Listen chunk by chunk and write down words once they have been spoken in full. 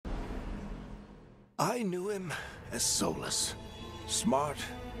I knew him as Solas. Smart,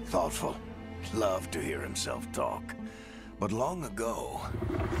 thoughtful, loved to hear himself talk. But long ago,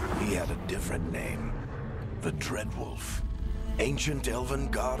 he had a different name. The Dreadwolf. Ancient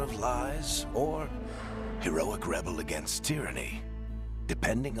elven god of lies, or heroic rebel against tyranny,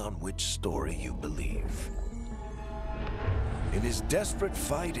 depending on which story you believe. In his desperate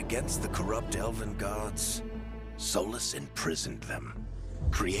fight against the corrupt elven gods, Solas imprisoned them,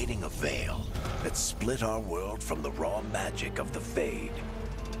 creating a veil that split our world from the raw magic of the Fade.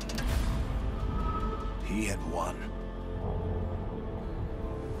 He had won.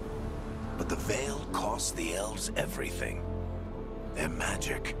 But the veil cost the elves everything. Their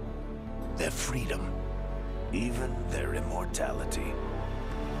magic, their freedom, even their immortality.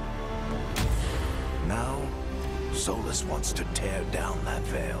 Now, Solas wants to tear down that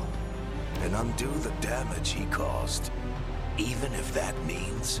veil and undo the damage he caused, even if that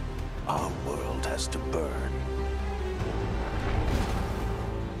means our world has to burn.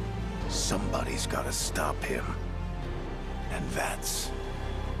 Somebody's gotta stop him, and that's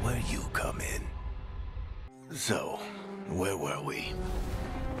where you come in. So, where were we?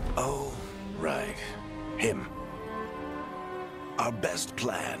 Oh, right. Him. Our best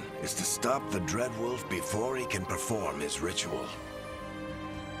plan is to stop the Dreadwolf before he can perform his ritual.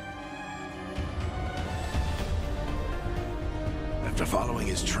 After following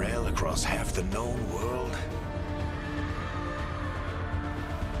his trail across half the known world,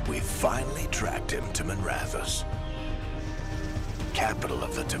 we finally tracked him to Minrathous, capital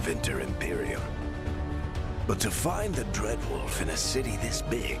of the Tevinter Imperium. But to find the Dreadwolf in a city this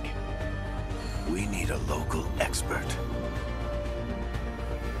big, we need a local expert.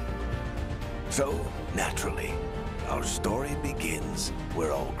 So, naturally, our story begins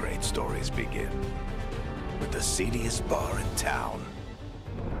where all great stories begin. With the seediest bar in town,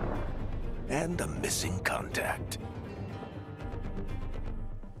 and a missing contact.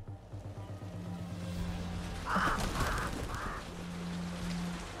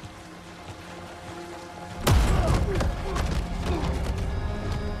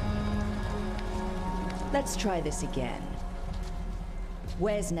 Let's try this again.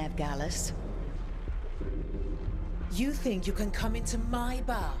 Where's Nevgalis? You think you can come into my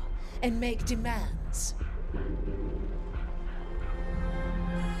bar and make demands?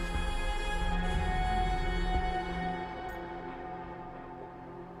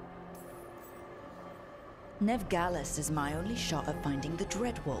 Nevgalis is my only shot at finding the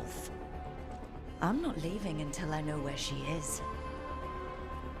Dreadwolf. I'm not leaving until I know where she is.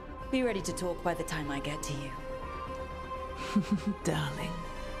 Be ready to talk by the time I get to you. Darling,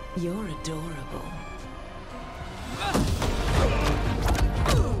 you're adorable.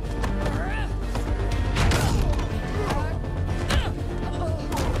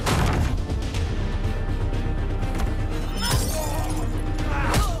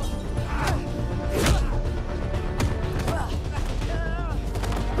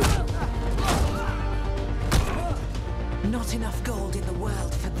 Not enough gold in the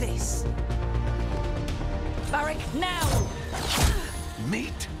world for this. Varric, now!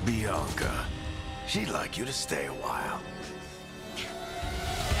 Meet Bianca. She'd like you to stay a while.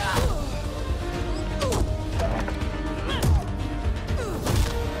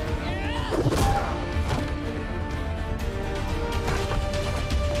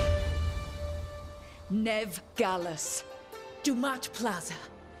 Nevgalis. Dumat Plaza.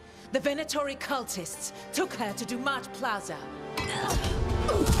 The Venatori cultists took her to Dumat Plaza.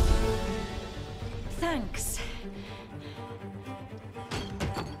 Thanks.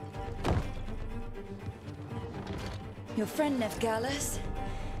 Your friend Nevgalis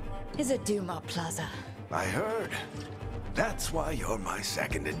is at Dumat Plaza. I heard. That's why you're my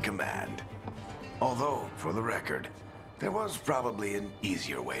second in command. Although, for the record, there was probably an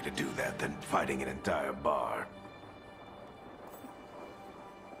easier way to do that than fighting an entire bar.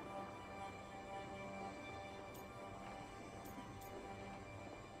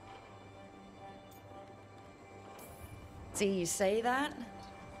 See, you say that?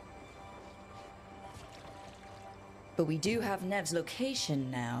 But we do have Nev's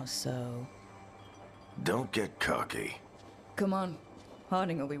location now, so... Don't get cocky. Come on.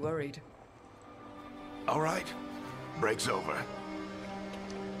 Harding will be worried. All right. Break's over.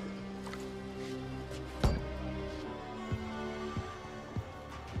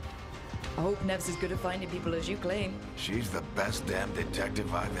 I hope Nev's as good at finding people as you claim. She's the best damn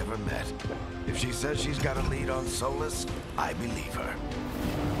detective I've ever met. If she says she's got a lead on Solas, I believe her.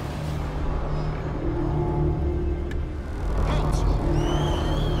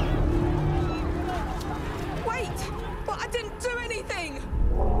 Wait! But I didn't do anything!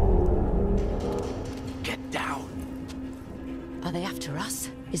 Are they after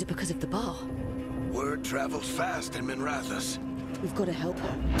us? Is it because of the bar? Word travels fast in Minrathous. We've got to help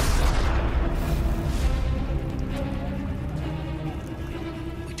her.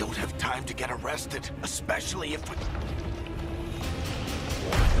 We don't have time to get arrested, especially if we...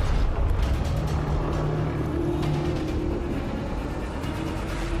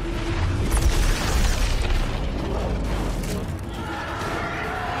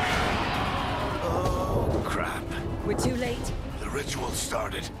 Oh, crap. We're too late. The ritual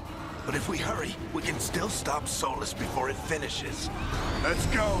started. But if we hurry, we can still stop Solas before it finishes. Let's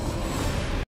go!